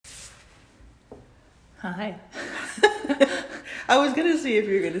Hi. I was going to see if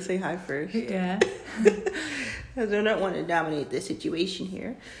you were going to say hi first. Yeah. Because I don't want to dominate the situation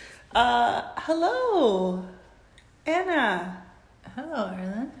here. Hello, Anna. Hello,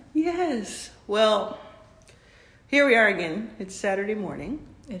 Arlen. Yes. Well, here we are again. It's Saturday morning.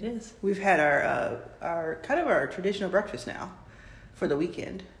 It is. We've had our traditional breakfast now for the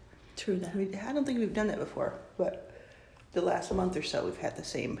weekend. True that. I don't think we've done that before, but the last month or so we've had the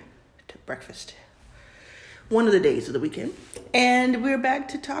same breakfast. One of the days of the weekend. And we're back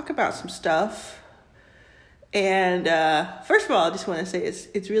to talk about some stuff. And first of all, I just want to say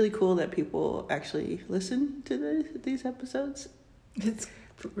it's really cool that people actually listen to these episodes. It's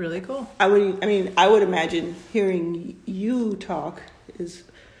really cool. I would imagine hearing you talk is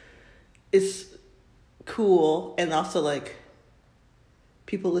cool, and also like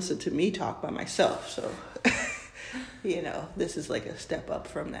people listen to me talk by myself. So, this is like a step up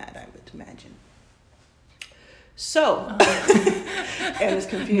from that, I would imagine. So, Anna's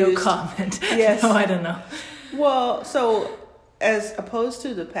confused. No comment. Yes. No, I don't know. Well, so as opposed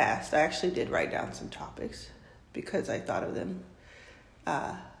to the past, I actually did write down some topics because I thought of them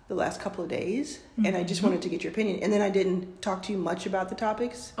the last couple of days, and I just wanted to get your opinion. And then I didn't talk to you much about the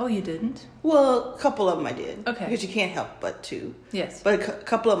topics. Oh, you didn't? Well, a couple of them I did. Okay. Because you can't help but to. Yes. But a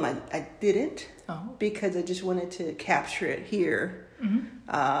couple of them I didn't. Oh. Because I just wanted to capture it here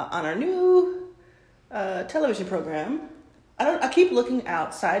on our new television program. I keep looking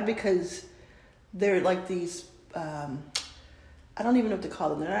outside because they're like these, I don't even know what to call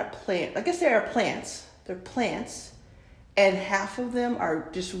them. They're not plants. I guess they are plants. They're plants. And half of them are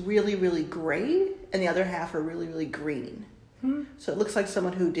just really, really gray. And the other half are really, really green. So it looks like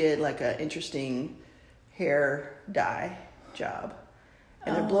someone who did like an interesting hair dye job.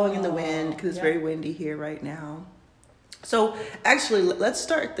 And they're blowing in the wind because it's very windy here right now. So actually, let's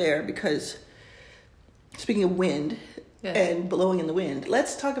start there because speaking of wind and blowing in the wind,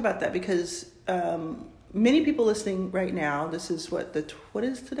 let's talk about that because many people listening right now, this is what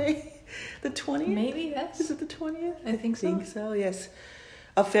is today? The 20th? Maybe, yes. Is it the 20th? I think so. I think so, yes.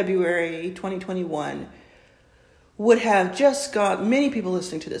 Of February 2021 would have just many people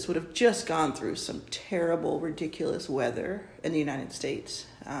listening to this would have just gone through some terrible, ridiculous weather in the United States,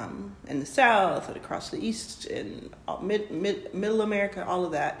 in the South and across the East and Middle America, all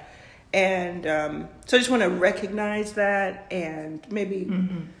of that. And so I just want to recognize that and maybe,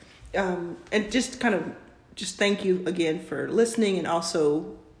 and just thank you again for listening. And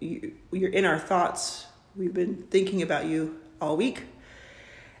also you're in our thoughts. We've been thinking about you all week.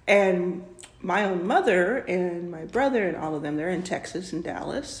 And my own mother and my brother and all of them, they're in Texas and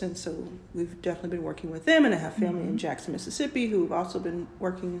Dallas. And so we've definitely been working with them. And I have family in Jackson, Mississippi, who've also been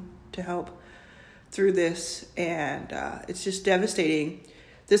working to help through this. And it's just devastating.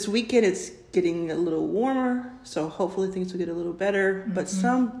 This weekend, it's getting a little warmer. So hopefully things will get a little better. But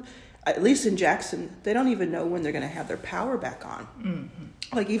some, at least in Jackson, they don't even know when they're going to have their power back on.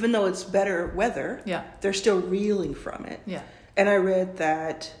 Like, even though it's better weather, they're still reeling from it. Yeah. And I read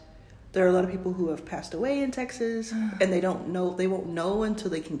that there are a lot of people who have passed away in Texas, and they won't know until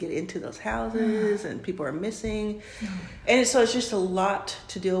they can get into those houses, and people are missing. And so it's just a lot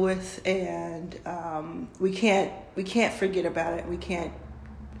to deal with, and we can't forget about it. We can't,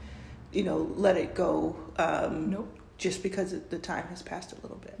 let it go. Nope. Just because the time has passed a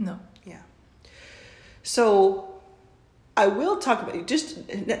little bit. No. Yeah. So I will talk about this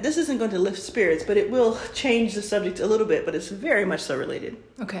isn't going to lift spirits, but it will change the subject a little bit, but it's very much so related.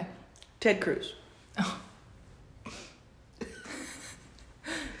 Okay. Ted Cruz. Oh.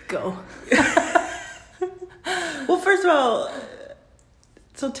 Go. Well, first of all,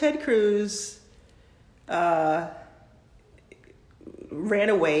 so Ted Cruz ran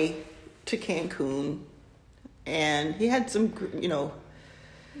away to Cancun, and he had some,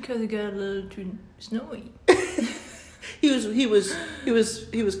 because it got a little too snowy. He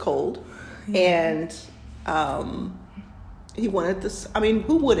was cold, and he wanted this. I mean,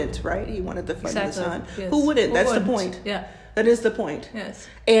 who wouldn't, right? He wanted the fun of the sun. Yes. Who wouldn't? That's the point. Yeah, that is the point. Yes.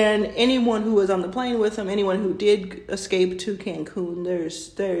 And anyone who was on the plane with him, anyone who did escape to Cancun,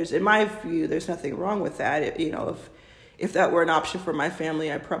 there's in my view, there's nothing wrong with that. If that were an option for my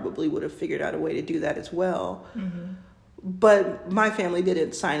family, I probably would have figured out a way to do that as well. But my family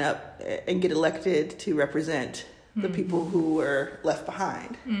didn't sign up and get elected to represent the people who were left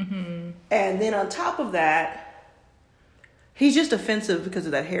behind. And then on top of that, he's just offensive because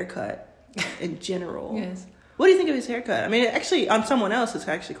of that haircut in general. Yes. What do you think of his haircut? I mean, actually, on someone else, it's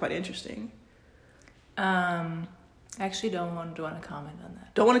actually quite interesting. Actually, don't want to comment on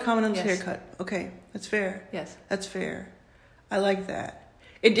that. Don't want to comment on his haircut. Okay, that's fair. Yes. That's fair. I like that.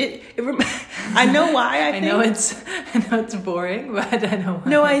 It did. I know why. I know it's boring, but I know why.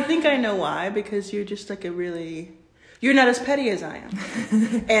 No, I think I know why, because you're just like you're not as petty as I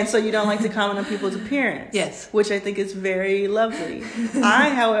am. And so you don't like to comment on people's appearance. Yes. Which I think is very lovely. I,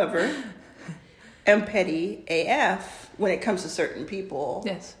 however, am petty AF when it comes to certain people.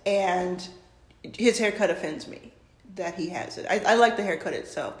 Yes. And his haircut offends me that he has it. I like the haircut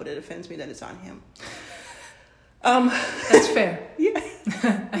itself, but it offends me that it's on him. That's fair. Yeah.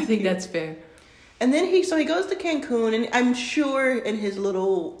 I think that's fair. And then he goes to Cancun, and I'm sure in his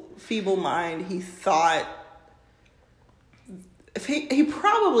little feeble mind he thought, he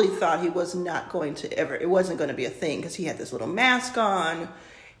probably thought he was not going to ever, it wasn't going to be a thing, because he had this little mask on.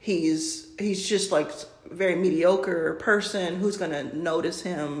 He's just like a very mediocre person. Who's going to notice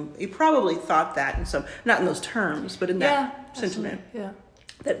him? He probably thought that in some, not in those terms, but in that sentiment. Yeah.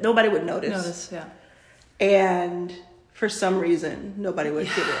 That nobody would notice. Yeah. And for some reason, nobody would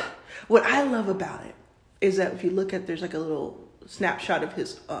get it. What I love about it is that if you look at, there's like a little snapshot of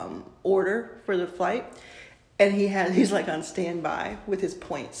his order for the flight, and he's like on standby with his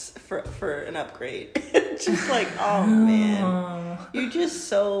points for an upgrade. It's just like, oh man, he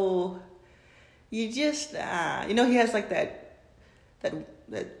has like that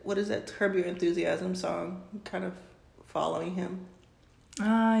what is that Curb Your Enthusiasm song kind of following him.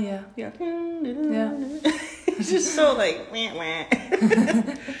 Yeah. It's just so like wah, wah.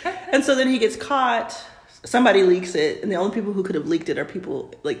 And so then he gets caught. Somebody leaks it, and the only people who could have leaked it are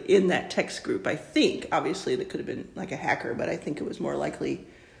people like in that text group. I think, obviously, that could have been like a hacker, but I think it was more likely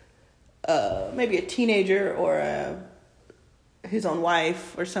maybe a teenager or his own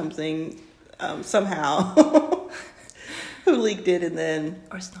wife or something, somehow who leaked it, and then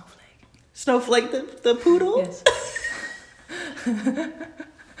or Snowflake the poodle. Yes.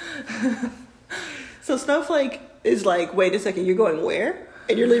 So Snowflake is like, wait a second, you're going where?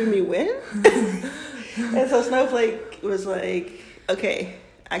 And you're leaving me when? And so Snowflake was like, okay,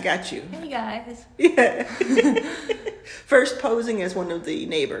 I got you. Hey guys. Yeah. First posing as one of the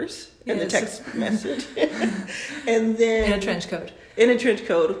neighbors in the text message. And then in a trench coat. In a trench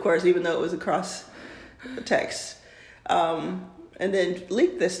coat, of course, even though it was across the text. And then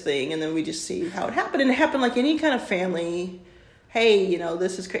leaked this thing, and then we just see how it happened. And it happened like any kind of family. Hey,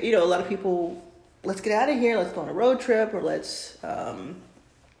 this is crazy. A lot of people, let's get out of here. Let's go on a road trip, or let's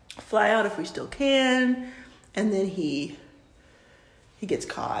fly out if we still can. And then he gets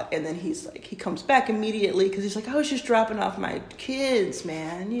caught, and then he comes back immediately because he's like, I was just dropping off my kids,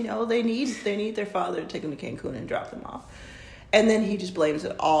 man. They need their father to take them to Cancun and drop them off. And then he just blames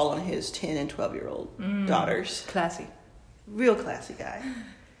it all on his 10 and 12-year-old daughters. Classy. Real classy guy.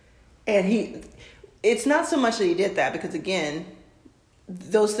 And it's not so much that he did that, because again,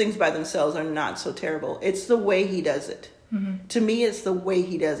 those things by themselves are not so terrible. It's the way he does it. Mm-hmm. To me, it's the way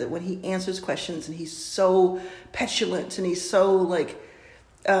he does it when he answers questions, and he's so petulant, and he's so like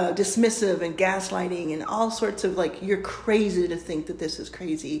dismissive and gaslighting and all sorts of like, you're crazy to think that this is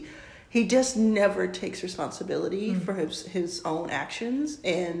crazy. He just never takes responsibility for his own actions,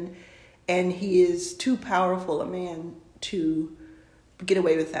 and he is too powerful a man to get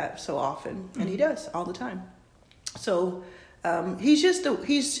away with that so often, and he does all the time. So he's just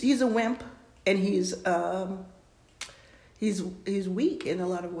he's a wimp, and he's weak in a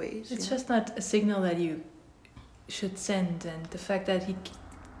lot of ways. It's just not a signal that you should send, and the fact that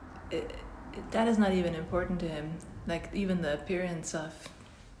that is not even important to him. Like even the appearance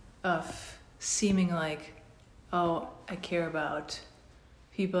of seeming like, oh, I care about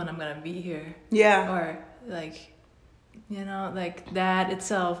people and I'm gonna be here. Yeah. Or like, like that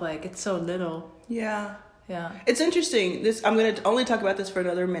itself, like it's so little. Yeah. Yeah. It's interesting. I'm going to only talk about this for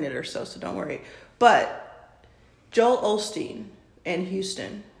another minute or so don't worry. But Joel Osteen in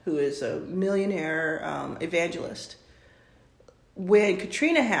Houston, who is a millionaire evangelist, when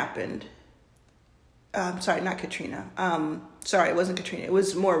Katrina happened, sorry, not Katrina. Sorry, it wasn't Katrina. It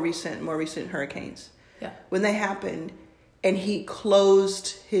was more recent hurricanes. Yeah. When they happened, and he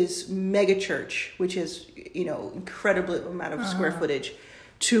closed his mega church, which is, incredible amount of square footage,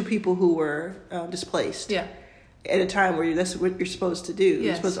 to people who were displaced. Yeah. At a time where that's what you're supposed to do. Yes.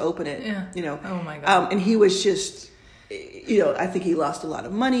 You're supposed to open it. Yeah. Oh my God. And he was just, I think he lost a lot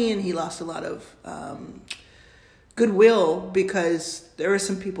of money, and he lost a lot of goodwill, because there were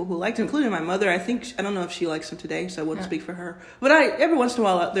some people who liked him, including my mother. I don't know if she likes him today, so I wouldn't speak for her. But every once in a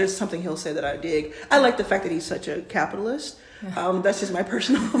while, there's something he'll say that I dig. I like the fact that he's such a capitalist. Yeah. That's just my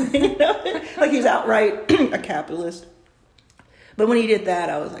personal opinion of it. Like, he's outright a capitalist. But when he did that,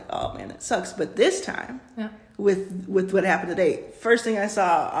 I was like, oh man, that sucks. But this time, with what happened today. First thing I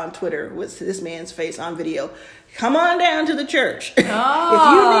saw on Twitter was this man's face on video. Come on down to the church.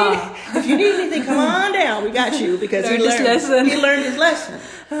 Oh. if you need anything, come on down. We got you, because he learned his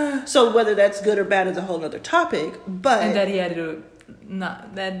lesson. So whether that's good or bad is a whole other topic. But and that he had to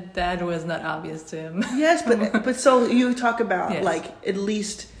that was not obvious to him. Yes, but so you talk about yes. like at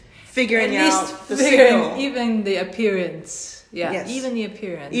least figuring figuring signal. even the appearance. Yeah, yes. Even the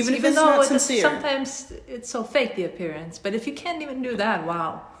appearance. Even if it's not sincere. Sometimes it's so fake, the appearance. But if you can't even do that,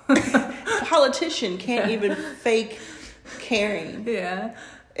 wow. A politician can't even fake caring. Yeah.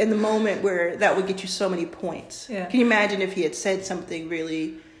 In the moment where that would get you so many points. Yeah. Can you imagine if he had said something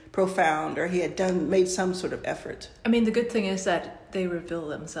really profound, or he had made some sort of effort? I mean, the good thing is that they reveal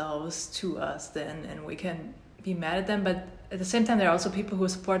themselves to us then, and we can be mad at them. But at the same time, there are also people who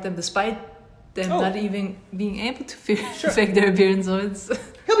support them despite them not even being able to fake their appearance. So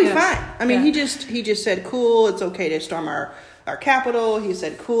he'll be fine. I mean, he just said, cool, it's okay to storm our Capitol. He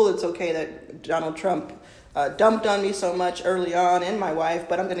said, cool, it's okay that Donald Trump dumped on me so much early on, and my wife,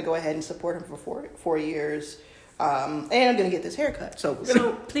 but I'm going to go ahead and support him for 4 years. And I'm going to get this haircut. So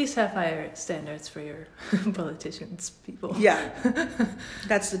please have higher standards for your politicians, people. Yeah,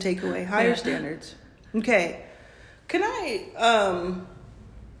 that's the takeaway. Higher standards. Okay. Can I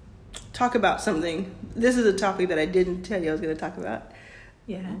talk about something? This is a topic that I didn't tell you I was going to talk about.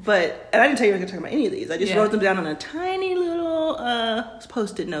 Yeah. And I didn't tell you I was going to talk about any of these. I just wrote them down on a tiny little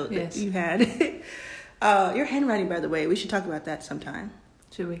Post-it note that you had. Your handwriting, by the way, we should talk about that sometime.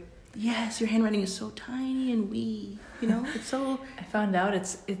 Should we? Yes, your handwriting is so tiny and wee. You know, it's so. I found out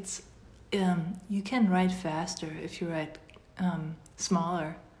it's you can write faster if you write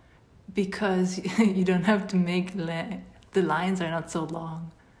smaller, because you don't have to make the lines are not so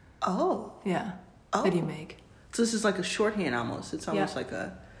long. Oh. Yeah. Oh. That you make. So this is like a shorthand almost. It's almost like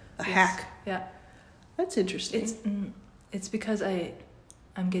a hack. Yeah. That's interesting. It's because I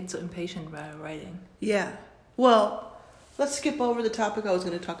get so impatient while writing. Yeah. Well, let's skip over the topic I was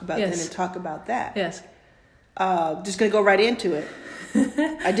going to talk about then and talk about that. Yes. Just going to go right into it.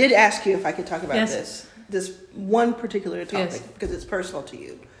 I did ask you if I could talk about this one particular topic because it's personal to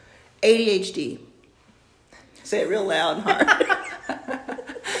you. ADHD. Say it real loud and hard.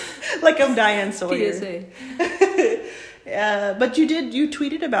 Like I'm Diane Sawyer. PSA. But you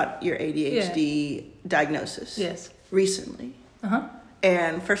tweeted about your ADHD diagnosis. Yes. Recently. Uh-huh.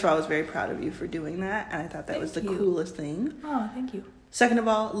 And first of all, I was very proud of you for doing that. And I thought that was the coolest thing. Oh, thank you. Second of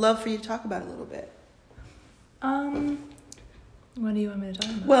all, love for you to talk about it a little bit. What do you want me to talk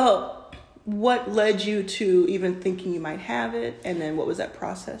about? Well, what led you to even thinking you might have it? And then what was that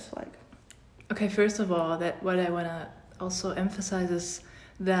process like? Okay, first of all, what I want to also emphasize is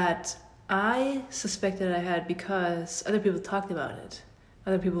that I suspected I had because other people talked about it.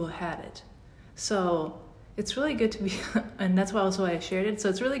 Other people had it. So it's really good to be, and that's why also I shared it. So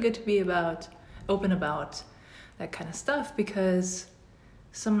it's really good to be open about that kind of stuff, because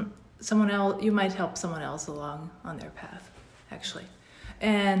someone else, you might help someone else along on their path, actually.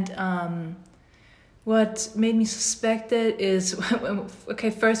 And what made me suspect it is,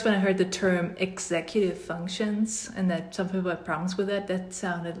 first when I heard the term executive functions and that some people had problems with that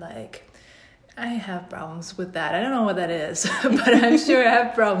sounded like, I have problems with that. I don't know what that is, but I'm sure I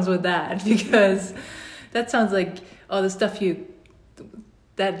have problems with that, because that sounds like all the stuff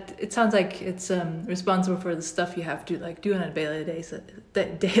it sounds like it's responsible for the stuff you have to like do on a daily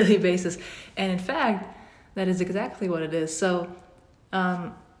basis. And in fact, that is exactly what it is. So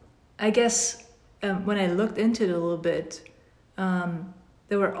I guess when I looked into it a little bit,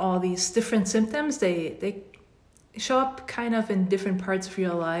 there were all these different symptoms. They show up kind of in different parts of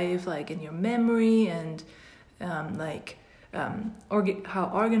your life, like in your memory and how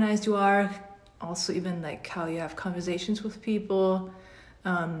organized you are. Also, even like how you have conversations with people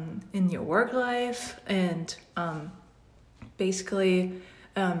in your work life. And basically,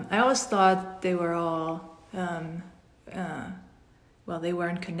 I always thought they were all, they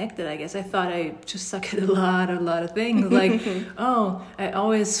weren't connected, I guess. I thought I just suck at a lot of things. Like, I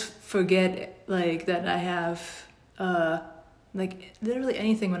always forget, like, that I have, literally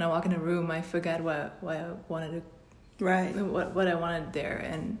anything when I walk in a room, I forget why I wanted to. Right. What I wanted there.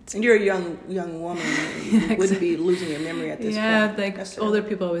 And you're a young woman. You wouldn't be losing your memory at this point. Yeah, like older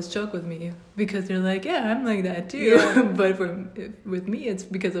people always joke with me because they're like, yeah, I'm like that too. Yeah. But with me, it's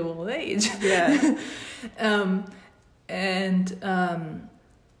because of old age. Yeah.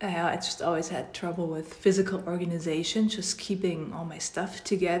 I just always had trouble with physical organization, just keeping all my stuff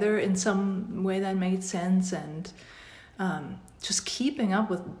together in some way that made sense, and just keeping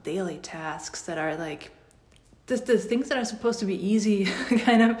up with daily tasks that are like the things that are supposed to be easy,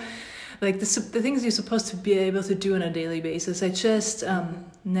 kind of like the things you're supposed to be able to do on a daily basis. I just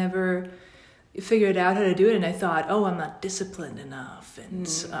never figured out how to do it, and I thought, oh, I'm not disciplined enough, and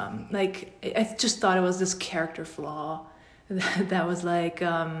like I just thought it was this character flaw that was like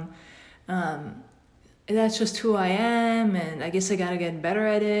that's just who I am, and I guess I gotta get better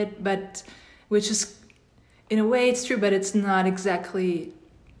at it. But which is, in a way, it's true, but it's not exactly.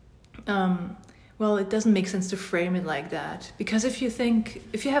 Well, it doesn't make sense to frame it like that, because if you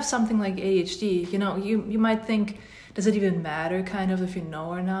have something like ADHD, you might think, does it even matter, kind of, if you know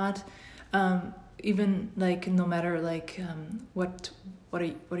or not? Even like no matter like what are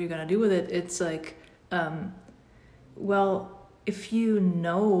you gonna do with it? It's like, well, if you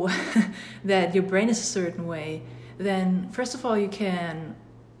know that your brain is a certain way, then first of all you can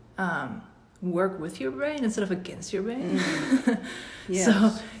work with your brain instead of against your brain. Yes.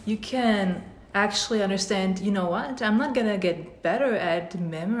 So you can actually understand, you know what, I'm not gonna get better at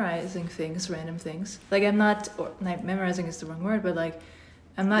memorizing things, random things. Like memorizing is the wrong word, but like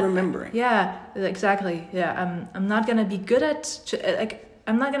I'm not remembering. Yeah, exactly. Yeah, I'm not gonna be good at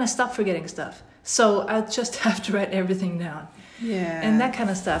I'm not gonna stop forgetting stuff. So I just have to write everything down. Yeah. And that kind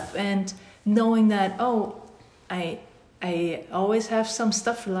of stuff, and knowing that I always have some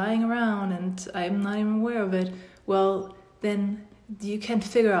stuff lying around and I'm not even aware of it. Well, then you can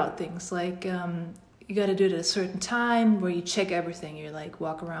figure out things like you got to do it at a certain time where you check everything. You like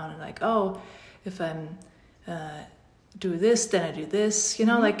walk around and like, oh, if I'm do this, then I do this.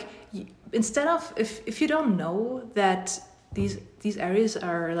 Like instead of if you don't know that these areas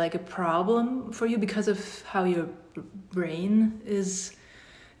are like a problem for you because of how your brain is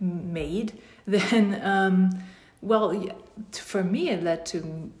made, then for me it led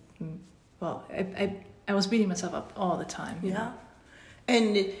to I was beating myself up all the time. Yeah.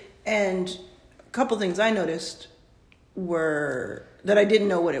 And a couple things I noticed were that I didn't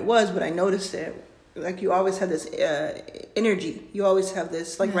know what it was, but I noticed it. Like you always have this energy. You always have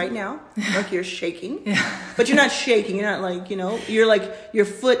this, like right now, like you're shaking. Yeah. But you're not shaking. You're not like, you're like, your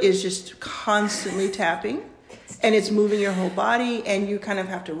foot is just constantly tapping. And it's moving your whole body, and you kind of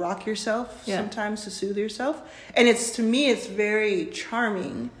have to rock yourself sometimes to soothe yourself. And to me, it's very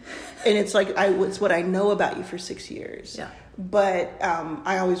charming. And it's like, it's what I know about you for 6 years. Yeah. But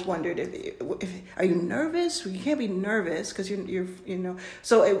I always wondered if are you nervous? You can't be nervous because you're.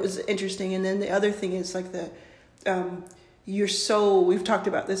 So it was interesting. And then the other thing is like you're so. We've talked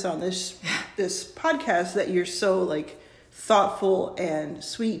about this on this podcast, that you're so like thoughtful and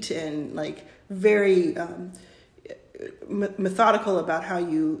sweet and like very methodical about how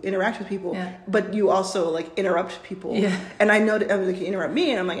you interact with people, but you also like interrupt people. Yeah. And I know that like, you interrupt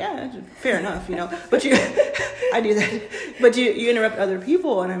me, and I'm like, yeah, fair enough, But I do that. But you interrupt other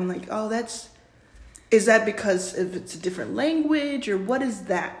people, and I'm like, oh, is that because if it's a different language, or what is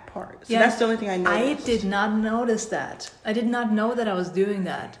that part? So that's the only thing I noticed. I did not notice that. I did not know that I was doing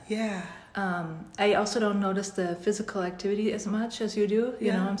that. Yeah. I also don't notice the physical activity as much as you do.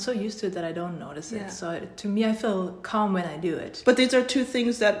 I'm so used to it that I don't notice it. So to me, I feel calm when I do it. But these are two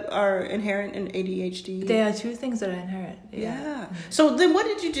things that are inherent in ADHD. They are two things that are inherent. Yeah. Mm-hmm. So then what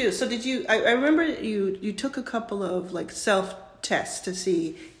did you do? So did you, I remember you took a couple of like self-tests to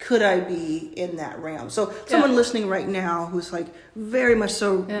see, could I be in that realm? So someone listening right now who's like very much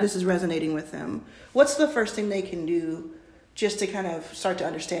so, this is resonating with them. What's the first thing they can do just to kind of start to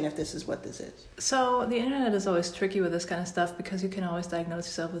understand if this is what this is? So the internet is always tricky with this kind of stuff because you can always diagnose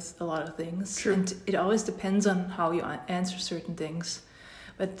yourself with a lot of things. True. And it always depends on how you answer certain things.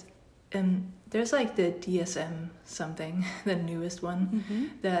 But there's like the DSM something, the newest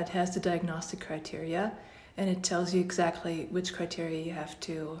one, that has the diagnostic criteria. And it tells you exactly which criteria you have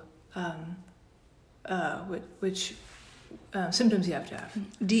to, which symptoms you have to have.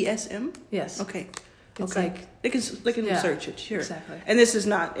 DSM? Yes. Okay. It's like they can search it, sure. Exactly. And this is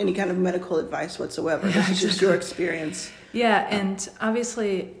not any kind of medical advice whatsoever. This is just your experience. Yeah, and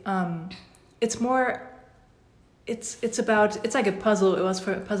obviously, it's more. It's like a puzzle. It was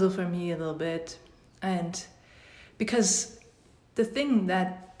a puzzle for me a little bit, and because the thing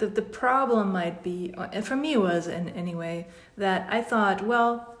that the problem might be, and for me was in anyway, that I thought,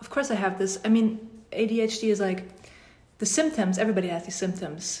 well, of course I have this. I mean, ADHD is like the symptoms. Everybody has these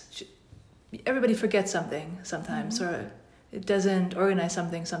symptoms. Everybody forgets something sometimes, or it doesn't organize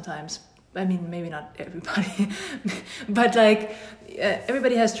something sometimes. I mean, maybe not everybody, but like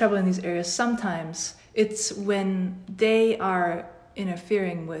everybody has trouble in these areas. Sometimes it's when they are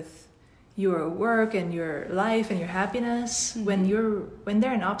interfering with your work and your life and your happiness. When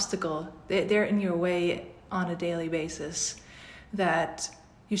they're an obstacle, they're in your way on a daily basis. That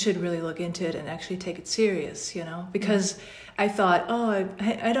you should really look into it and actually take it serious, you know, because I thought, oh,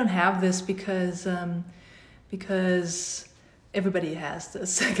 I don't have this because everybody has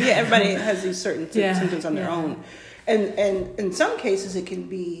this. Yeah, everybody has these certain symptoms on their own. And in some cases it can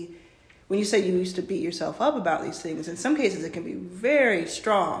be, when you say you used to beat yourself up about these things, in some cases it can be very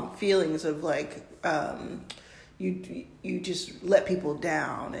strong feelings of like you just let people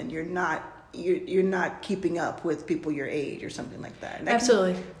down and you're not keeping up with people your age or something like that. And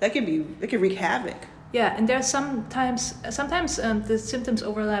Absolutely. That can wreak havoc. Yeah, and there's sometimes the symptoms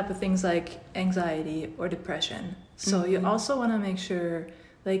overlap with things like anxiety or depression. So you also want to make sure,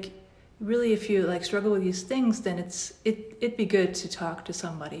 like, really, if you like struggle with these things, then it'd be good to talk to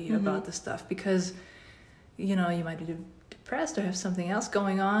somebody about this stuff, because you know you might be depressed or have something else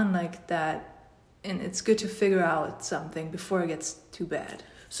going on like that, and it's good to figure out something before it gets too bad.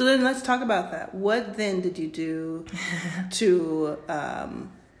 So then let's talk about that. What then did you do to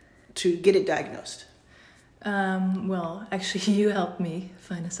get it diagnosed? Well, actually, you helped me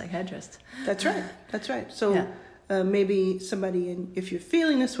find a psychiatrist. That's right. So maybe somebody, if you're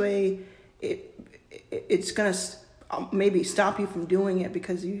feeling this way, it's going to maybe stop you from doing it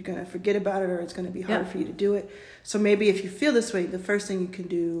because you're going to forget about it, or it's going to be hard for you to do it. So maybe if you feel this way, the first thing you can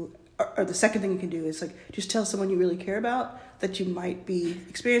do, or the second thing you can do, is like just tell someone you really care about that you might be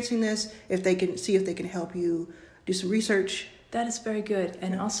experiencing this, if they can help you do some research. That is very good.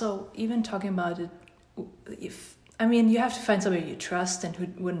 And also, even talking about it, you have to find somebody you trust and who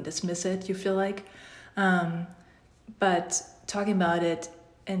wouldn't dismiss it, you feel like. But talking about it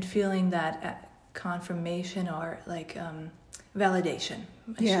and feeling that confirmation or like validation,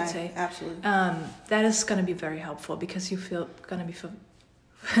 I should say. Absolutely. That is going to be very helpful, because you gonna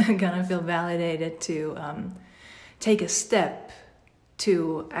feel validated to take a step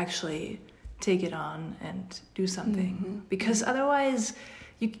to actually take it on and do something. Because otherwise,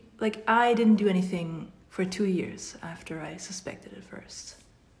 I didn't do anything for 2 years after I suspected it first.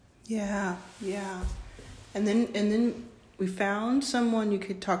 Yeah. And then we found someone you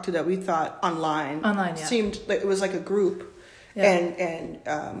could talk to that we thought online. Online, yeah. Seemed like it was like a group. Yeah. And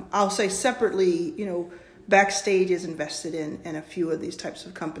I'll say separately, you know, Backstage is invested in a few of these types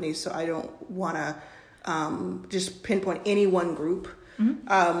of companies, so I don't want to just pinpoint any one group.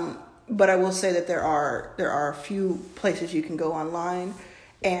 But I will say that there are a few places you can go online,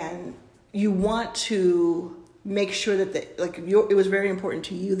 and you want to make sure that it was very important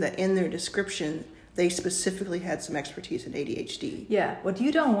to you that in their description they specifically had some expertise in ADHD. Yeah, what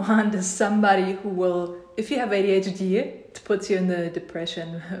you don't want is somebody who will, if you have ADHD, it puts you in the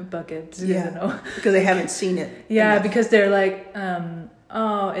depression bucket. You know, because they haven't seen it. Yeah, enough. Because they're like,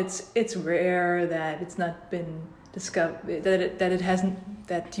 it's rare that it's not been discovered,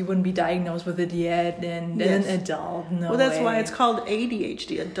 that you wouldn't be diagnosed with it yet, and an adult. No, well, that's why it's called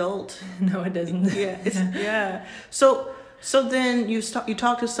ADHD, adult. No, it doesn't. Yeah. So then you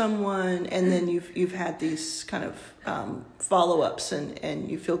talk to someone, and then you've had these kind of follow-ups, and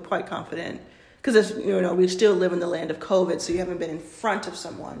you feel quite confident, because we still live in the land of COVID, so you haven't been in front of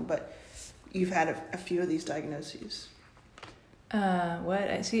someone, but you've had a few of these diagnoses. What?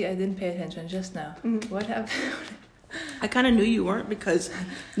 I see. I didn't pay attention just now. What happened? I kind of knew you weren't, because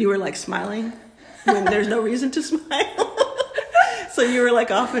you were like smiling when there's no reason to smile. So you were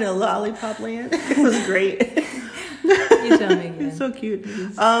like off in a lollipop land. It was great. You tell me again. It's so cute.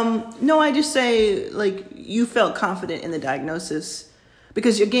 No, I just say, like, you felt confident in the diagnosis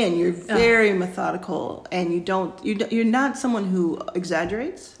because, again, you're very methodical, and you're not someone who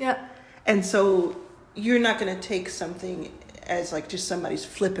exaggerates. Yeah. And so you're not going to take something as like just somebody's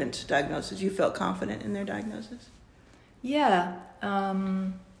flippant diagnosis. You felt confident in their diagnosis. Yeah.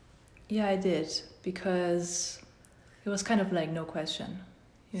 Yeah, I did, because it was kind of like no question.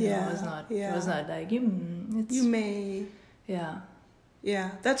 It was not like you may.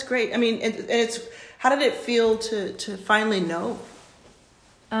 Yeah, that's great. I mean, it's how did it feel to finally know?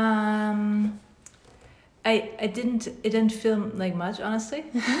 It didn't feel like much, honestly,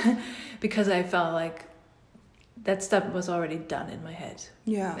 because I felt like that stuff was already done in my head.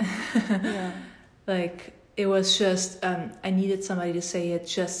 Yeah. Like, it was just I needed somebody to say it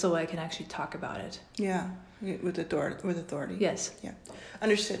just so I can actually talk about it. Yeah. With authority. Yes. Yeah.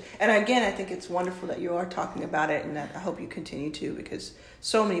 Understood. And again, I think it's wonderful that you are talking about it, and that I hope you continue to, because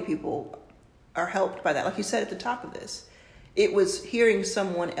so many people are helped by that. Like you said at the top of this, it was hearing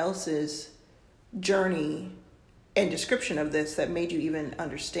someone else's journey and description of this that made you even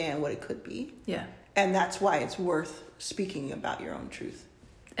understand what it could be. Yeah. And that's why it's worth speaking about your own truth.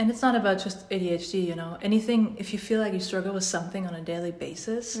 And it's not about just ADHD, anything. If you feel like you struggle with something on a daily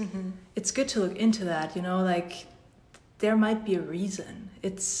basis, it's good to look into that, like there might be a reason.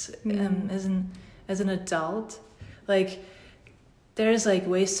 It's as an adult, like there's like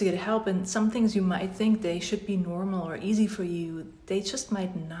ways to get help, and some things you might think they should be normal or easy for you, they just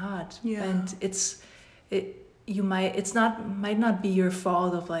might not. Yeah. And might not be your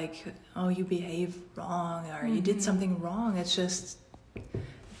fault of like, oh, you behave wrong or you did something wrong. It's just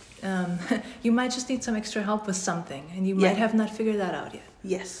you might just need some extra help with something, and you might have not figured that out yet.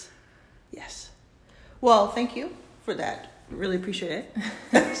 Yes. Well, thank you for that. Really appreciate it.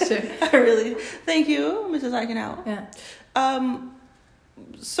 Sure. I really thank you, Mrs. Eichenauer. Yeah.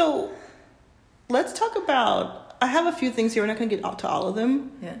 So let's talk about. I have a few things here. We're not going to get to all of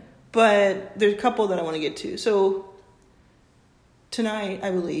them. Yeah. But there's a couple that I want to get to. So tonight,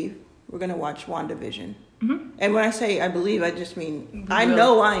 I believe, we're going to watch WandaVision. Mm-hmm. And when I say I believe, I just mean I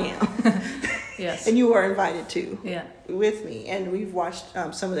know I am. Yes. And you are invited to. Yeah. With me. And we've watched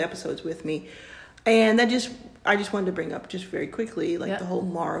some of the episodes with me. And I just wanted to bring up just very quickly, like the whole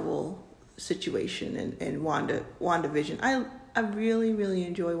Marvel situation and WandaVision. I really, really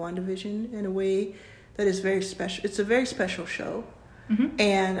enjoy WandaVision in a way that is very special. It's a very special show. Mm-hmm.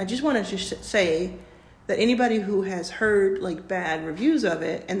 And I just want to just say that anybody who has heard like bad reviews of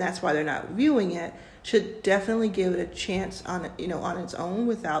it, and that's why they're not viewing it, should definitely give it a chance on its own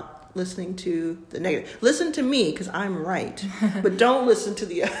without listening to the negative. Listen to me because I'm right, but don't listen to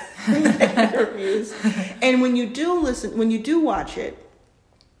the negative reviews. And when you do watch it,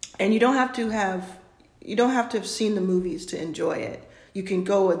 and you don't have to have seen the movies to enjoy it. You can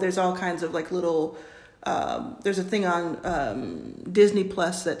go. There's all kinds of like little. There's a thing on Disney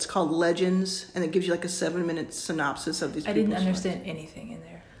Plus that's called Legends, and it gives you like a 7-minute synopsis of these. I didn't understand anything in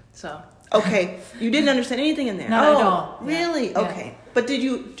there, so. Okay, you didn't understand anything in there. Not at all. Really? Yeah. Okay, but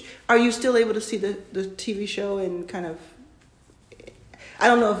are you still able to see the TV show and kind of? I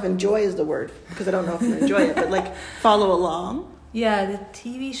don't know if enjoy is the word because I don't know if you enjoy it, but like follow along. Yeah, the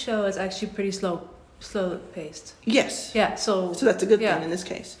TV show is actually pretty slow paced. Yes. Yeah, so that's a good thing in this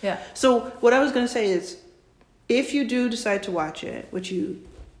case. Yeah. So what I was going to say is, if you do decide to watch it, which you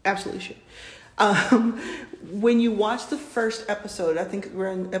absolutely should, when you watch the first episode, I think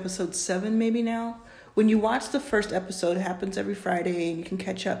we're in episode 7 maybe now. When you watch the first episode, it happens every Friday, and you can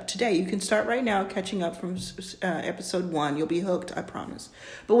catch up today. You can start right now catching up from episode 1. You'll be hooked, I promise.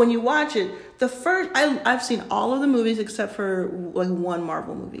 But when you watch it, I've seen all of the movies except for like one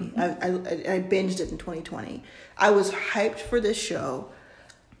Marvel movie. Mm-hmm. I binged it in 2020. I was hyped for this show.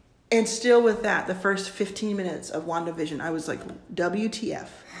 And still with that, the first 15 minutes of WandaVision, I was like, WTF.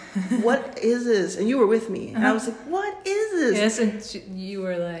 What is this? And you were with me. And I was like, what is this? Yes, and you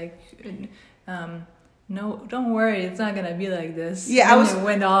were like... no, don't worry, it's not gonna be like this. Yeah, it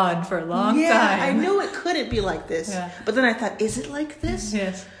went on for a long time. Yeah, I knew it couldn't be like this. Yeah. But then I thought, is it like this?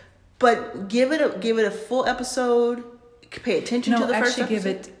 Yes. But give it a full episode. Pay attention to the first episode. No, actually give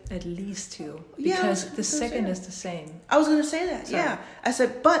it at least 2. Because the second is the same. I was gonna say that, yeah. I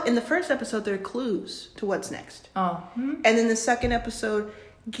said, but in the first episode there are clues to what's next. Oh. And then the second episode,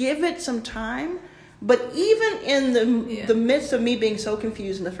 give it some time. But even in the midst of me being so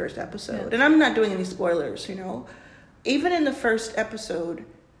confused in the first episode, and I'm not doing any spoilers, even in the first episode,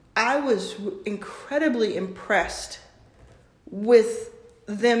 I was incredibly impressed with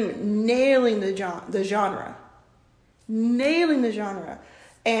them nailing the genre,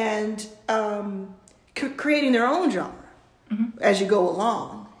 and creating their own genre as you go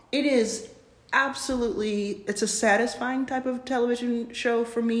along. It is it's a satisfying type of television show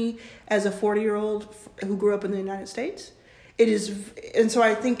for me as a 40-year-old who grew up in the United States. It is, and so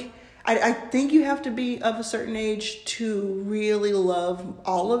I think you have to be of a certain age to really love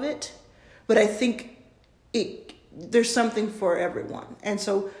all of it, but I think there's something for everyone. And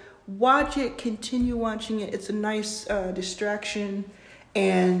so watch it, continue watching it. It's a nice distraction,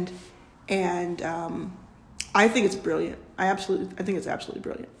 and I think it's brilliant. I think it's absolutely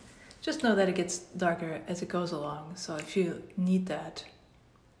brilliant. Just know that it gets darker as it goes along. So if you need that...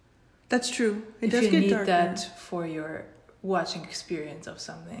 That's true. It does get darker. If you need that for your watching experience of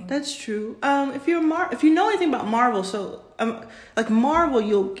something. That's true. If you know anything about Marvel, so like Marvel,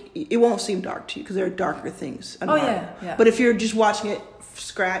 it won't seem dark to you because there are darker things. Yeah. But if you're just watching it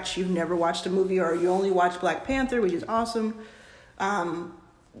scratch, you've never watched a movie, or you only watched Black Panther, which is awesome,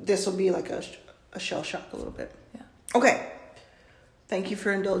 this will be like a shell shock a little bit. Yeah. Okay. Thank you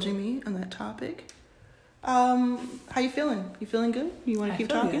for indulging me on that topic. How you feeling? You feeling good? You want to keep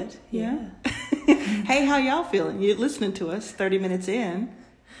talking? Good. Yeah. Hey, how y'all feeling? You're listening to us 30 minutes in.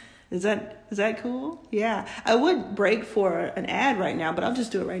 Is that cool? Yeah. I would break for an ad right now, but I'll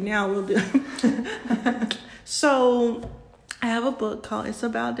just do it right now. We'll do it. So, I have a book called It's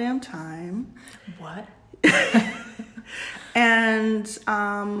About Damn Time. What? And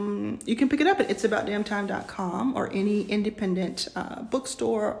you can pick it up at itsaboutdamntime.com or any independent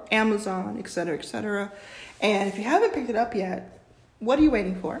bookstore, Amazon, etc., etc. And if you haven't picked it up yet, what are you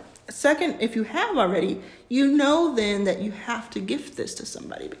waiting for? Second, if you have already, you know then that you have to gift this to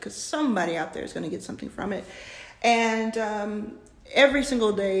somebody, because somebody out there is going to get something from it. And every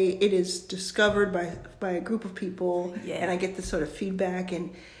single day it is discovered by a group of people, and I get this sort of feedback,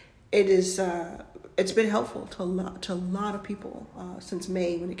 and it is it's been helpful to a lot of people since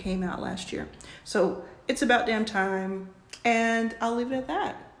May when it came out last year. So it's about damn time, and I'll leave it at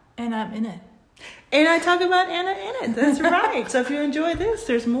that. And I'm in it. And I talk about Anna in it. That's right. So if you enjoy this,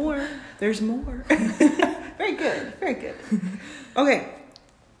 there's more. There's more. Very good. Very good. Okay.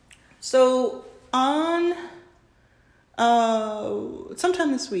 So on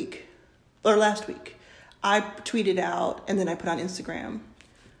sometime this week or last week, I tweeted out and then I put on Instagram,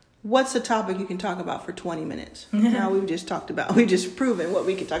 what's a topic you can talk about for 20 minutes? Now we've just proven what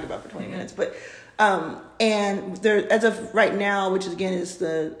we can talk about for 20 minutes. But and there, as of right now, which again is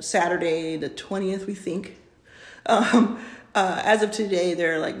the Saturday, the 20th, we think. As of today,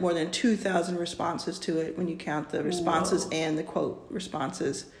 there are like more than 2,000 responses to it when you count the responses and the quote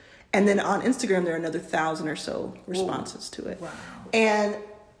responses. And then on Instagram, there are another 1,000 or so responses to it. Wow.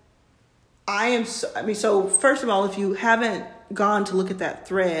 And so first of all, if you haven't gone to look at that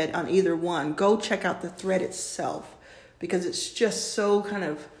thread on either one, go check out the thread itself, because it's just so kind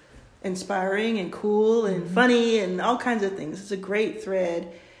of inspiring and cool and funny and all kinds of things. It's a great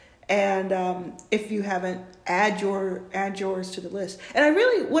thread. And if you haven't, add yours to the list. And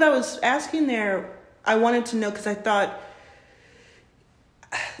what I was asking there, I wanted to know, because I thought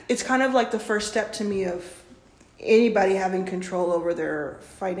it's kind of like the first step to me of anybody having control over their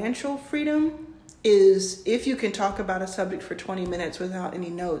financial freedom is if you can talk about a subject for 20 minutes without any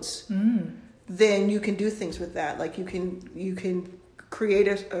notes, then you can do things with that. Like you can create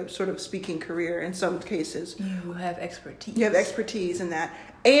a sort of speaking career in some cases. You have expertise. You have expertise in that.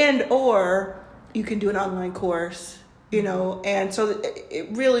 And or you can do an online course, and so it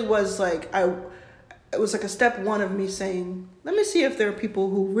really was like it was like a step one of me saying, let me see if there are people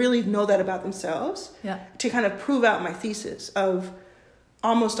who really know that about themselves, to kind of prove out my thesis of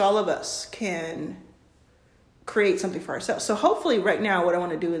almost all of us can create something for ourselves. So hopefully right now what I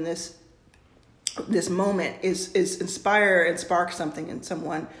want to do in this moment is inspire and spark something in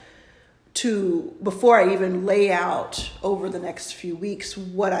someone to, before I even lay out over the next few weeks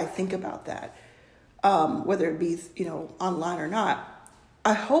what I think about that, whether it be, online or not.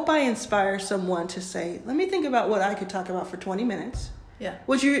 I hope I inspire someone to say, let me think about what I could talk about for 20 minutes,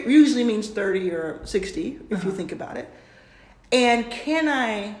 which usually means 30 or 60 if you think about it. And can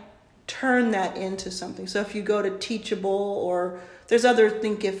I turn that into something? So if you go to Teachable, or there's other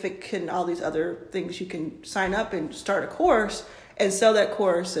Thinkific and all these other things, you can sign up and start a course and sell that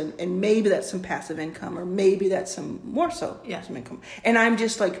course, and maybe that's some passive income, or maybe that's some income. And I'm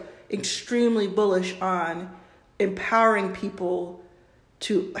just like extremely bullish on empowering people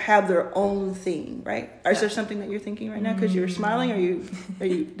to have their own thing, right? Is there something that you're thinking right now? Because you're smiling. Are you?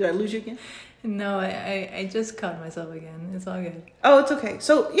 Did I lose you again? No, I just caught myself again. It's all good. Oh, it's okay.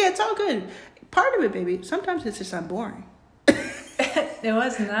 So yeah, it's all good. Part of it, baby. Sometimes it's just I'm boring. It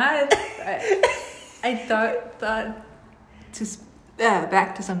was not. I thought to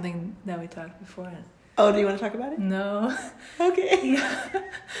back to something that we talked before. Oh, do you want to talk about it? No. Okay.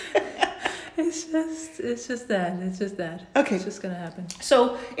 It's just that. Okay. It's just gonna happen.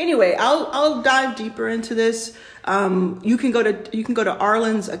 So anyway, I'll dive deeper into this. You can go to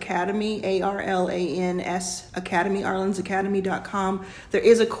Arlen's Academy, ARLANS Academy, arlensacademy.com. There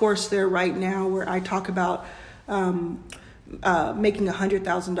is a course there right now where I talk about making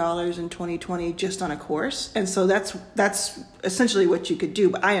 $100,000 in 2020 just on a course. And so that's essentially what you could do.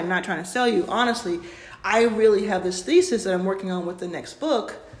 But I am not trying to sell you. Honestly, I really have this thesis that I'm working on with the next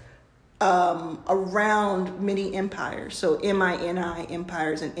book around mini empires. So MINI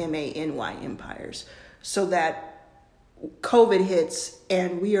empires and MANY empires. So that COVID hits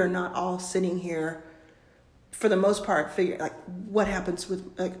and we are not all sitting here, for the most part, figure like what happens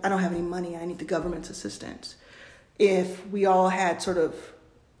with, like, I don't have any money, I need the government's assistance. If we all had sort of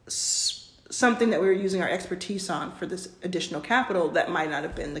something that we were using our expertise on for this additional capital, that might not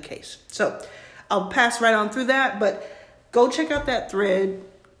have been the case. So I'll pass right on through that, but go check out that thread,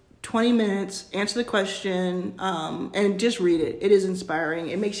 20 minutes, answer the question, and just read it. It is inspiring.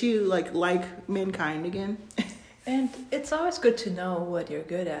 It makes you like mankind again. And it's always good to know what you're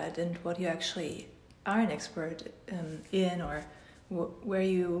good at and what you actually are an expert in, or where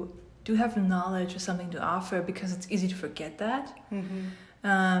you do have knowledge or something to offer, because it's easy to forget that.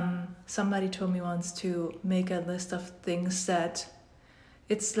 Somebody told me once to make a list of things that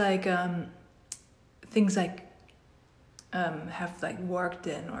it's like things like have like worked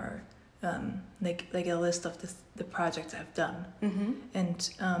in, or like a list of the projects I've done,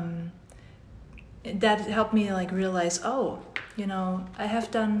 and that helped me like realize, oh, I have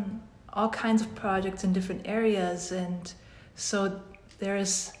done all kinds of projects in different areas, and so there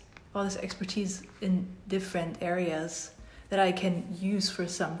is all this expertise in different areas that I can use for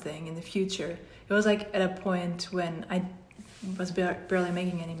something in the future. It was like at a point when I was barely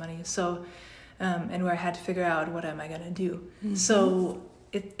making any money, so and where I had to figure out what am I gonna do. So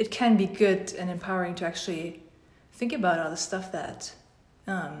it can be good and empowering to actually think about all the stuff that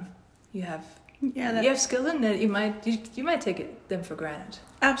you have. Yeah, you have skill in that you might take them for granted.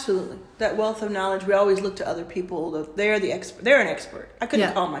 Absolutely, that wealth of knowledge. We always look to other people. They're the expert. They're an expert. I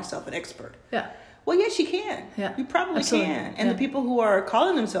couldn't call myself an expert. Yeah. Well, yes, you can. Yeah. You probably can. And the people who are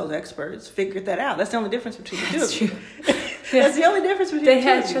calling themselves experts figured that out. That's the only difference between the two of you. That's the only difference between the two of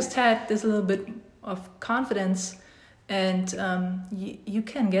you. They just had this little bit of confidence, and you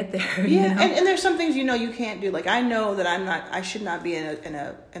can get there. Yeah, and there's some things you can't do. Like, I know that I should not be in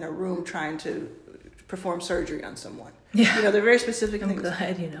a room trying to perform surgery on someone. Yeah. They're very specific things. I'm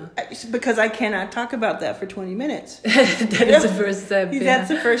glad, because I cannot talk about that for 20 minutes. That is the first step. That's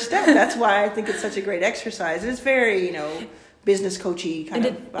the first step. That's why I think it's such a great exercise. It's very, business coachy kind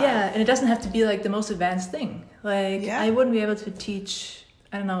of vibe. Yeah, and it doesn't have to be like the most advanced thing. Like, I wouldn't be able to teach,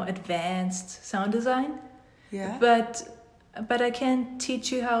 I don't know, advanced sound design. Yeah. But I can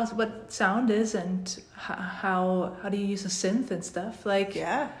teach you what sound is, and how do you use a synth and stuff. Like,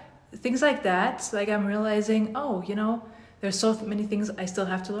 things like that. Like, I'm realizing, there's so many things I still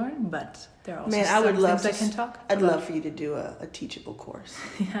have to learn, but there are also things I can talk about. I'd love for you to do a teachable course.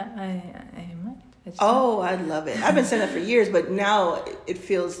 Yeah, I might. I'd love it. I've been saying that for years, but now it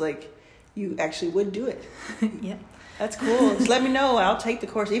feels like you actually would do it. Yeah. That's cool. Just let me know. I'll take the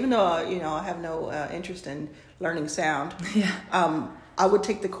course, even though I have no interest in learning sound. Yeah. I would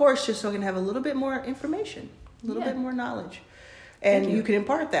take the course just so I can have a little bit more information, a little bit more knowledge, and you can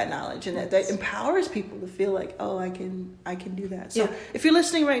impart that knowledge, and that empowers people to feel like, oh, I can do that. So if you're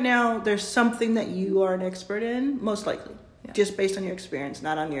listening right now, there's something that you are an expert in, most likely. Yeah. Just based on your experience,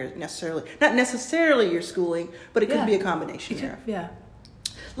 not necessarily your schooling, but it could be a combination there. Yeah.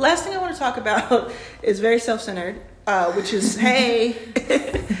 Last thing I want to talk about is very self-centered, which is, hey,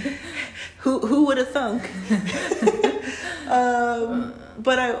 who would have thunk?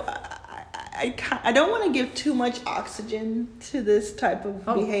 But I don't want to give too much oxygen to this type of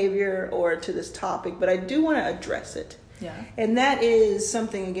behavior or to this topic, but I do want to address it. Yeah. And that is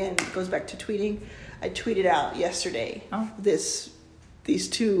something, again, goes back to tweeting. I tweeted out yesterday these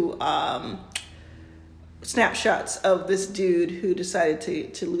two snapshots of this dude who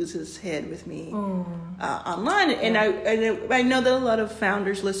decided to lose his head with me online. And I know that a lot of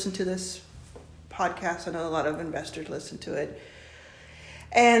founders listen to this podcast. I know a lot of investors listen to it.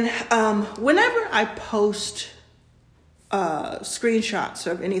 And whenever I post screenshots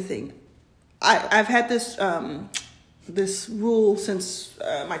of anything, I've had this rule since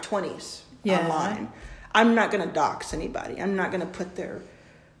my 20s online. I'm not going to dox anybody. I'm not going to put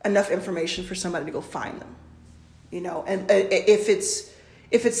enough information for somebody to go find them. And if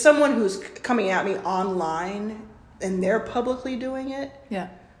it's someone who's coming at me online and they're publicly doing it,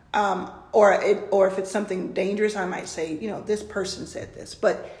 or if it's something dangerous, I might say, this person said this.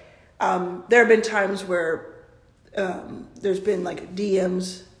 But there have been times where there's been like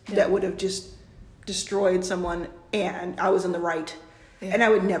DMs that would have just destroyed someone, and I was in the right, and I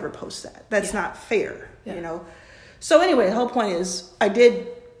would never post that. That's not fair, So anyway, the whole point is, I did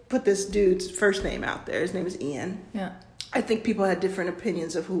put this dude's first name out there. His name is Ian. Yeah. I think people had different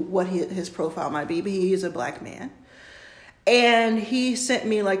opinions of what his profile might be, but he is a black man. And he sent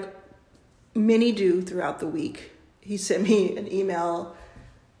me, like many do throughout the week, he sent me an email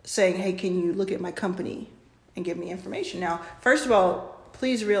saying, hey, can you look at my company and give me information? Now, first of all,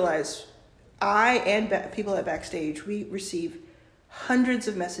 please realize I and people at Backstage, we receive hundreds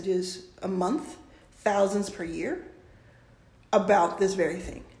of messages a month, thousands per year about this very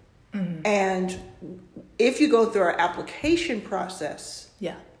thing. Mm-hmm. And if you go through our application process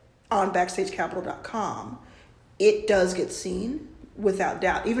on BackstageCapital.com, it does get seen without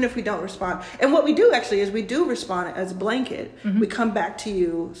doubt, even if we don't respond. And what we do actually is we do respond as a blanket. Mm-hmm. We come back to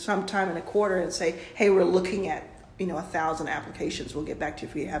you sometime in a quarter and say, hey, we're looking at 1,000 applications. We'll get back to you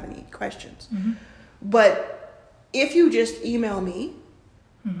if we have any questions. Mm-hmm. But if you just email me,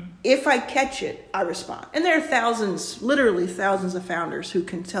 if I catch it, I respond. And there are literally thousands of founders who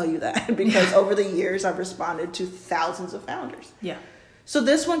can tell you that because over the years I've responded to thousands of founders. Yeah. So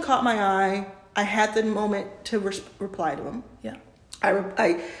this one caught my eye. I had the moment to reply to him. Yeah. I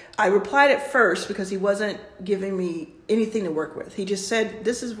replied at first because he wasn't giving me anything to work with. He just said,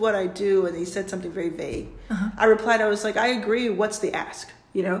 this is what I do. And he said something very vague. I replied, I was like, I agree. What's the ask?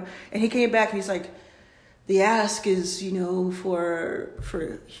 You know? And he came back and he's like, the ask is, you know,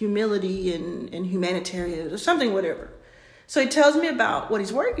 for humility and humanitarian or something, whatever. So he tells me about what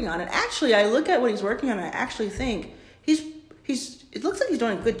he's working on. And actually, I look at what he's working on and I actually think it looks like he's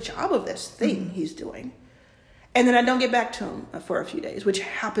doing a good job of this thing he's doing. And then I don't get back to him for a few days, which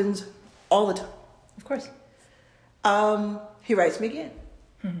happens all the time. Of course. He writes me again.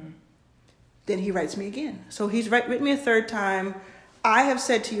 Then he writes me again. So he's written me a third time. I have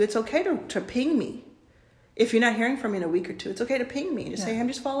said to you, it's okay to ping me. If you're not hearing from me in a week or two, it's okay to ping me and just say, I'm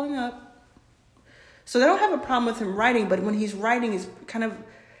just following up. So they don't have a problem with him writing, but when he's writing, it's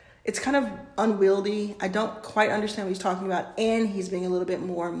kind of unwieldy. I don't quite understand what he's talking about, and he's being a little bit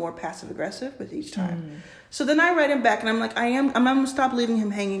more and more passive aggressive with each time. So then I write him back, and I'm like, I'm going to stop leaving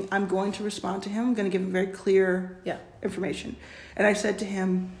him hanging. I'm going to respond to him. I'm going to give him very clear information. And I said to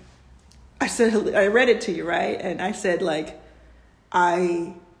him, I read it to you, right? And I said, like,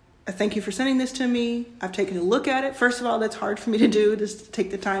 I thank you for sending this to me. I've taken a look at it. First of all, that's hard for me to do, just to take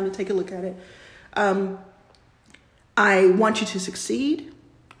the time to take a look at it. I want you to succeed,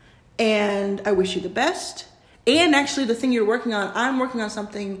 and I wish you the best. And actually, the thing you're working on, I'm working on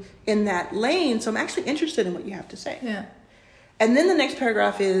something in that lane, so I'm actually interested in what you have to say. Yeah. And then the next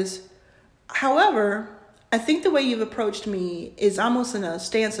paragraph is, however, I think the way you've approached me is almost in a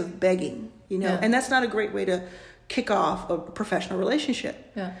stance of begging, you know, and that's not a great way to kick off a professional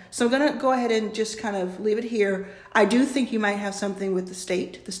relationship. Yeah. So I'm going to go ahead and just kind of leave it here. I do think you might have something with the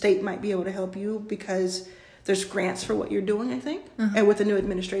state. The state might be able to help you because there's grants for what you're doing, I think. And with the new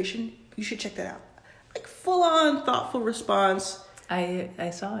administration, you should check that out. Like full on thoughtful response.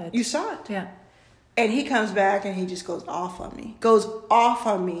 I saw it. You saw it. Yeah. And he comes back and he just goes off on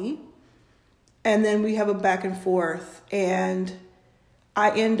me. And then we have a back and forth, and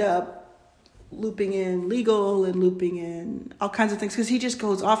I end up looping in legal and looping in all kinds of things because he just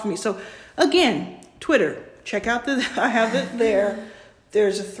goes off on me. So again, Twitter, check out I have it there.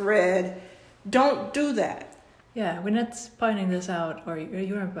 There's a thread. Don't do that. Yeah, we're not pointing this out, or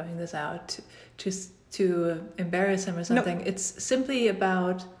you aren't pointing this out to embarrass him or something. No. It's simply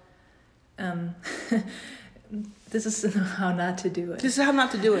about this is how not to do it. This is how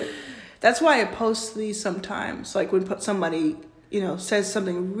not to do it. That's why I post these sometimes. Like when somebody, you know, says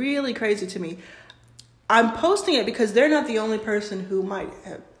something really crazy to me, I'm posting it because they're not the only person who might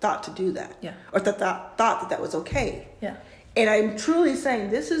have thought to do that. Yeah. Or thought that was okay. Yeah. And I'm truly saying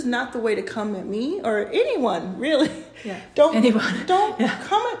this is not the way to come at me or anyone, really. Yeah. Don't yeah.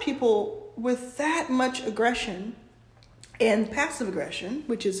 come at people with that much aggression and passive aggression,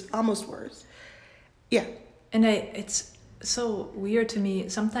 which is almost worse. Yeah. And it's so weird to me.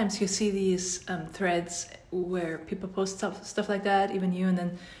 Sometimes you see these threads where people post stuff like that, even you, and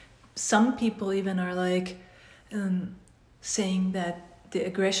then some people even are like saying that the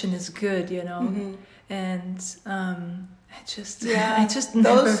aggression is good, you know, and I just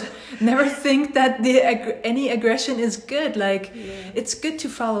never think that any aggression is good. Like it's good to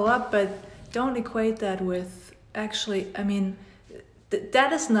follow up, but don't equate that with actually. I mean,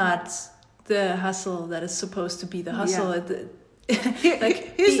 that is not the hustle that is supposed to be the hustle. Yeah.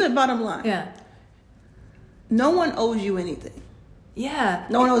 Here's the bottom line. Yeah. No one owes you anything. Yeah.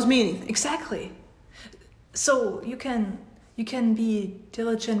 No one owes me anything. Exactly. So you can be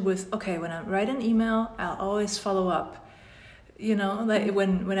diligent with, okay, when I write an email, I'll always follow up. You know, like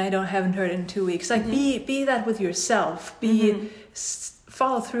when I haven't heard in 2 weeks, like be that with yourself.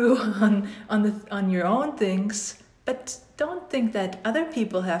 Follow through on your own things, but don't think that other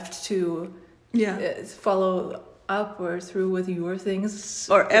people have to follow up or through with your things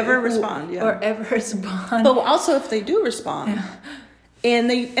or ever respond. But also, if they do respond,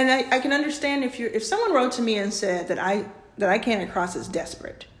 and I can understand if someone wrote to me and said that I came across as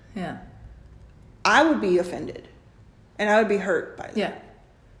desperate, I would be offended, and I would be hurt by that. Yeah.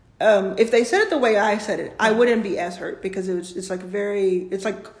 If they said it the way I said it, I wouldn't be as hurt because it's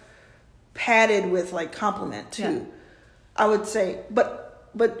like padded with like compliment too. Yeah. I would say, but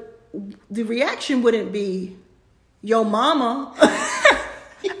the reaction wouldn't be, "Yo, mama."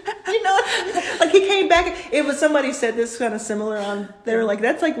 You know, like he came back. It was somebody said this kind of similar on. They were like,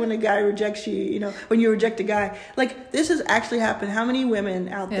 "That's like when a guy rejects you. You know, when you reject a guy. Like this has actually happened. How many women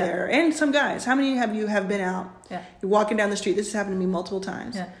out there and some guys? How many of you have been out? Yeah. You're walking down the street. This has happened to me multiple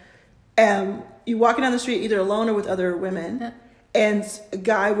times. Yeah. You're walking down the street either alone or with other women, and a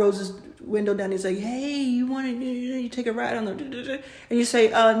guy window down. He's like, hey, you want to, you take a ride on the, and you say,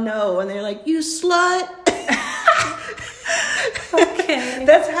 no. And they're like, you slut. Okay.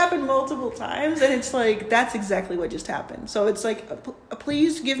 That's happened multiple times, and it's like, that's exactly what just happened. So it's like,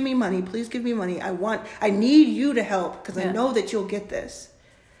 please give me money. Please give me money. I need you to help because I know that you'll get this.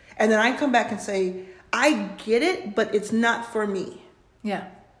 And then I come back and say, I get it, but it's not for me. Yeah.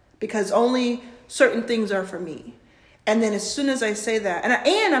 Because only certain things are for me. And then as soon as I say that,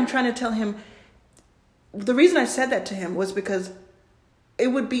 and I'm trying to tell him, the reason I said that to him was because it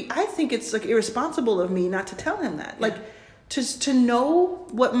would be, I think it's like irresponsible of me not to tell him that. Yeah. Like to know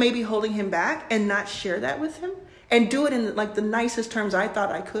what may be holding him back and not share that with him and do it in like the nicest terms I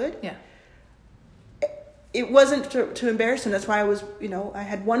thought I could. Yeah. It wasn't to embarrass him. That's why I was, I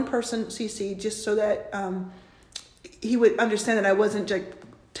had one person CC just so that he would understand that I wasn't like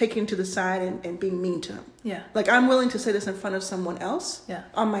taking him to the side and being mean to him. Yeah. Like, I'm willing to say this in front of someone else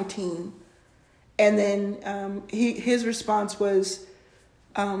on my team. And then his response was,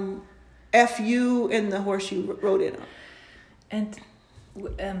 F you and the horse you rode in on. And,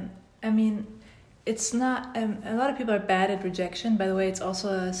 I mean, it's not, a lot of people are bad at rejection. By the way, it's also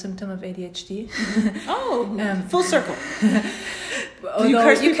a symptom of ADHD. Oh, full circle. Although you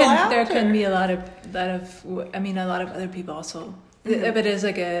curse people out, there can be a lot of other people also. Mm-hmm. But there's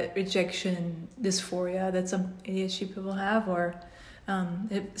like a rejection dysphoria that some ADHD people have, or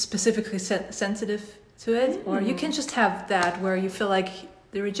specifically sensitive to it, or you can just have that where you feel like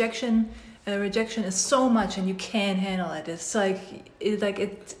the rejection is so much and you can't handle it. It's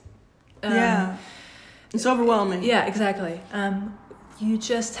it's overwhelming. Yeah, exactly. You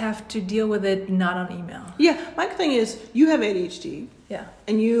just have to deal with it, not on email. Yeah, my thing is, you have ADHD. Yeah.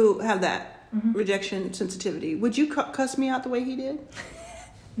 And you have that rejection sensitivity. Would you cuss me out the way he did?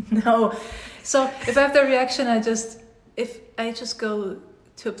 No. So if I have the reaction, I just go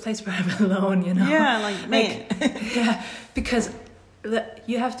to a place where I'm alone, Yeah, like, man. Yeah, because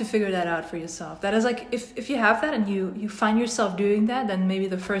you have to figure that out for yourself. That is like, if you have that and you find yourself doing that, then maybe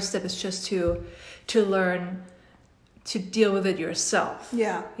the first step is just to learn to deal with it yourself.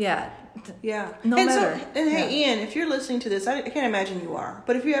 Yeah. Yeah. Yeah. No matter. Hey, Ian, if you're listening to this, I can't imagine you are,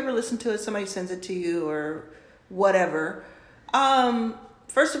 but if you ever listen to it, somebody sends it to you or whatever,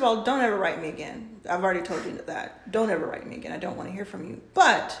 first of all, don't ever write me again. I've already told you that. Don't ever write me again. I don't want to hear from you.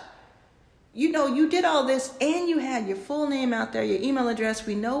 But, you did all this and you had your full name out there, your email address.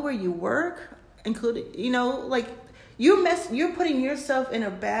 We know where you work, including, like, you're putting yourself in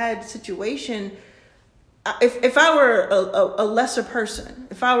a bad situation. If I were a lesser person,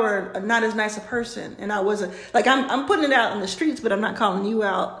 if I were not as nice a person, and I wasn't, like, I'm putting it out on the streets, but I'm not calling you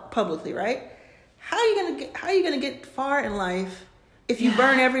out publicly, right? How are you gonna get far in life if you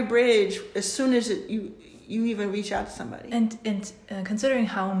burn every bridge as soon as you even reach out to somebody? And considering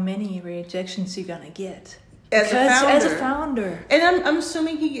how many rejections you're gonna get as a founder, and I'm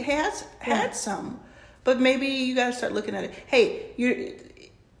assuming he has had some, but maybe you gotta start looking at it. Hey, you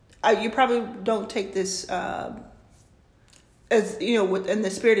probably don't take this as in the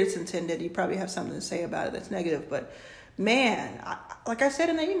spirit it's intended. You probably have something to say about it that's negative, but man, like I said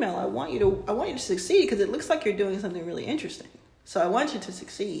in the email, I want you to succeed because it looks like you're doing something really interesting. So I want you to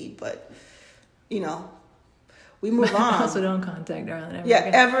succeed, but we move on. Also, don't contact Arlen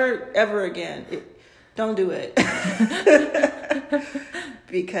ever again. ever again. Don't do it.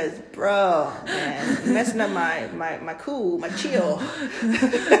 Because, bro, man, you're messing up my cool, my chill.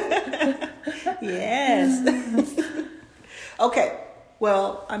 Yes. Okay.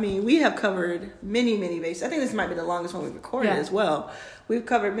 Well, I mean, we have covered many, many bases. I think this might be the longest one we've recorded as well. We've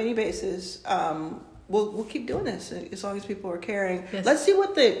covered many bases. We'll keep doing this as long as people are caring. Yes. Let's see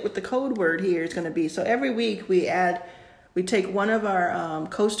what the code word here is going to be. So every week we take one of our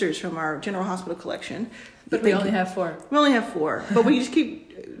coasters from our General Hospital collection. But we only have 4. We only have 4. But we just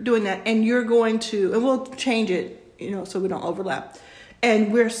keep doing that. And you're going to, and we'll change it, so we don't overlap.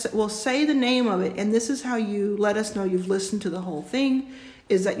 And we'll say the name of it. And this is how you let us know you've listened to the whole thing,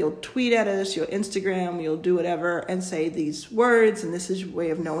 is that you'll tweet at us, you'll Instagram, you'll do whatever, and say these words. And this is your way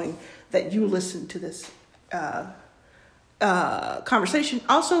of knowing that you listened to this conversation.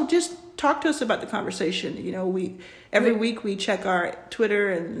 Also, just talk to us about the conversation. Every week we check our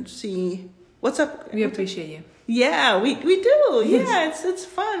Twitter and see what's up. We appreciate you. Yeah, we do. Yeah, it's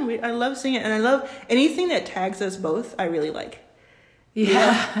fun. I love seeing it, and I love anything that tags us both. I really like.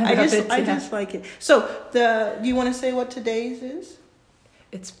 Yeah, I just like it. So do you want to say what today's is?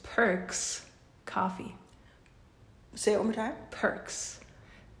 It's Perks Coffee. Say it one more time. Perks,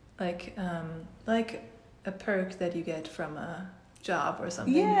 like a perk that you get from a job or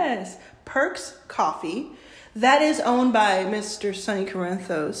something. Yes, Perks Coffee. That is owned by Mr. Sonny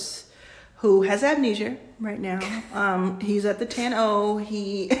Corinthos. who has amnesia right now. He's at the 10-0.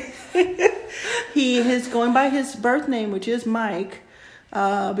 He is going by his birth name, which is Mike,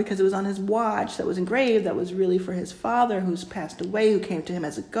 because it was on his watch that was engraved. That was really for his father, who's passed away, who came to him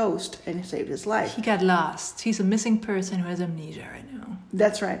as a ghost and saved his life. He got lost. He's a missing person who has amnesia right now.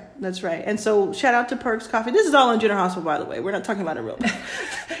 That's right. And so shout out to Perks Coffee. This is all in General Hospital, by the way. We're not talking about it real.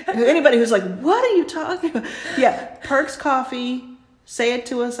 Anybody who's like, what are you talking about? Yeah, Perks Coffee. Say it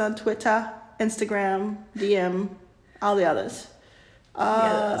to us on Twitter, Instagram, DM, all the others.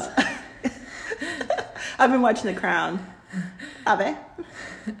 I've been watching The Crown. Abe.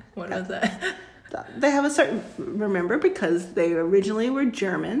 What was that? They have a certain, remember, because they originally were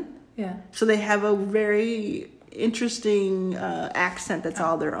German. Yeah. So they have a very interesting accent that's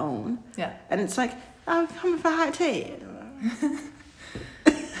all their own. Yeah. And it's like, I'm coming for hot tea.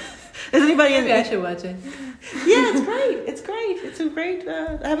 Is anybody Maybe I should watch it. Yeah, it's great. It's great. It's a great.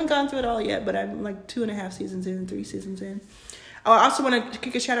 I haven't gone through it all yet, but I'm like 2.5 seasons in, 3 seasons in. Oh, I also want to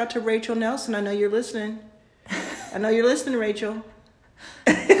kick a shout out to Rachel Nelson. I know you're listening. Rachel.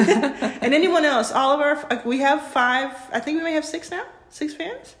 And anyone else. All of our. We have 5. I think we may have 6 now. 6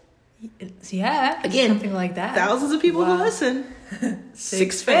 fans. Yeah. Again, something like that. Thousands of people who listen.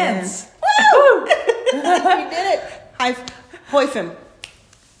 6 fans. Woo! We did it. Hi, Hoifim.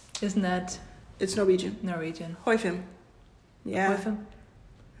 Isn't that It's Norwegian. Hoifim. Yeah. Hoifim?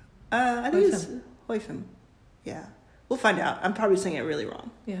 I think it's Hoifim. Yeah. We'll find out. I'm probably saying it really wrong.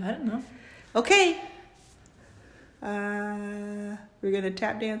 Yeah, I don't know. Okay. We're going to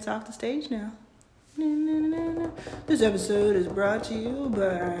tap dance off the stage now. This episode is brought to you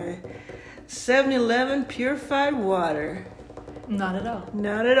by 7-Eleven Purified Water. Not at all.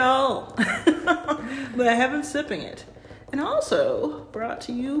 Not at all. But I have been sipping it. And also brought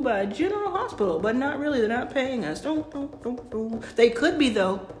to you by General Hospital, but not really. They're not paying us. Don't. They could be,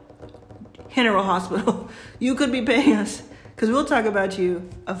 though. General Hospital. You could be paying us. Because we'll talk about you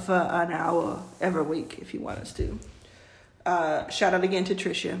for an hour every week if you want us to. Shout out again to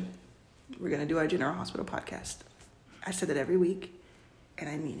Tricia. We're going to do our General Hospital podcast. I said that every week, and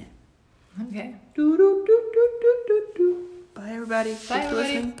I mean it. Okay. Bye, everybody. Bye,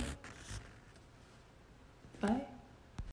 everybody. Bye.